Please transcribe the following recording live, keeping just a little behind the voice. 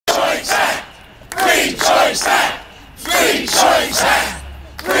Choice Act! Free Choice Act! Free Choice Act!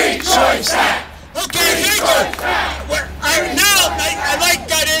 Free Choice Act! Okay, thank you. I'd like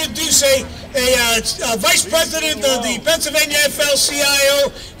to introduce a Vice President of the Pennsylvania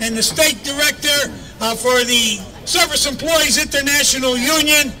AFL-CIO and the State Director for the Service Employees International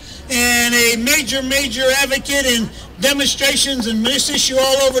Union, and a major advocate in demonstrations and this issue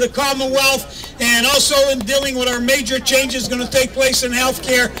all over the Commonwealth, and also in dealing with our major changes going to take place in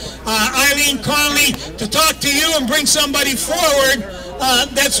healthcare. Eileen, Connelly, to talk to you and bring somebody forward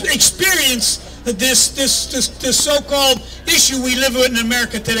that's experienced this so-called issue we live with in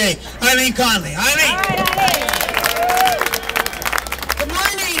America today. Eileen Connelly. Eileen. Good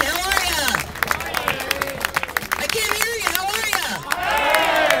morning. How are you? I can't hear you. How are you?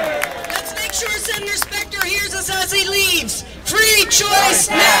 Let's make sure Senator Specter hears us as he leaves. Free choice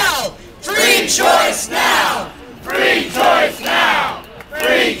now. Free choice now! Free choice now!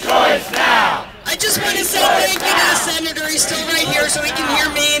 Free choice now! I just want to say thank you to the senator. He's still right here, so he can hear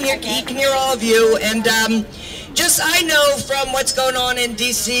me and he can hear all of you. And I know from what's going on in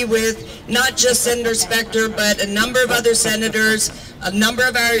D.C. with not just Senator Specter, but a number of other senators, a number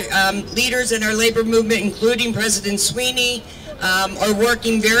of our leaders in our labor movement, including President Sweeney, are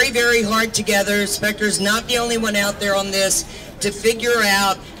working very hard together. Specter's not the only one out there on this to figure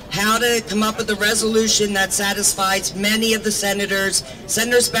out how to come up with a resolution that satisfies many of the senators.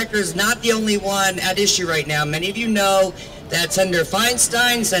 Senator Specter is not the only one at issue right now. Many of you know that Senator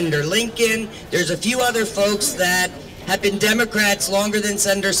Feinstein, Senator Lincoln, there's a few other folks that have been Democrats longer than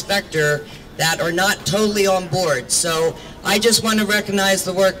Senator Specter that are not totally on board. So I just want to recognize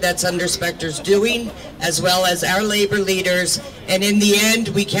the work that Senator Specter's doing, as well as our labor leaders. And in the end,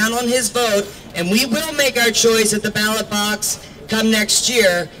 we count on his vote, and we will make our choice at the ballot box come next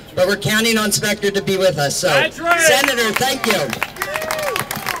year, but we're counting on Specter to be with us. So, right. Senator, thank you.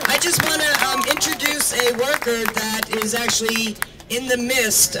 I just want to introduce a worker that is actually in the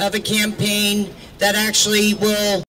midst of a campaign that actually will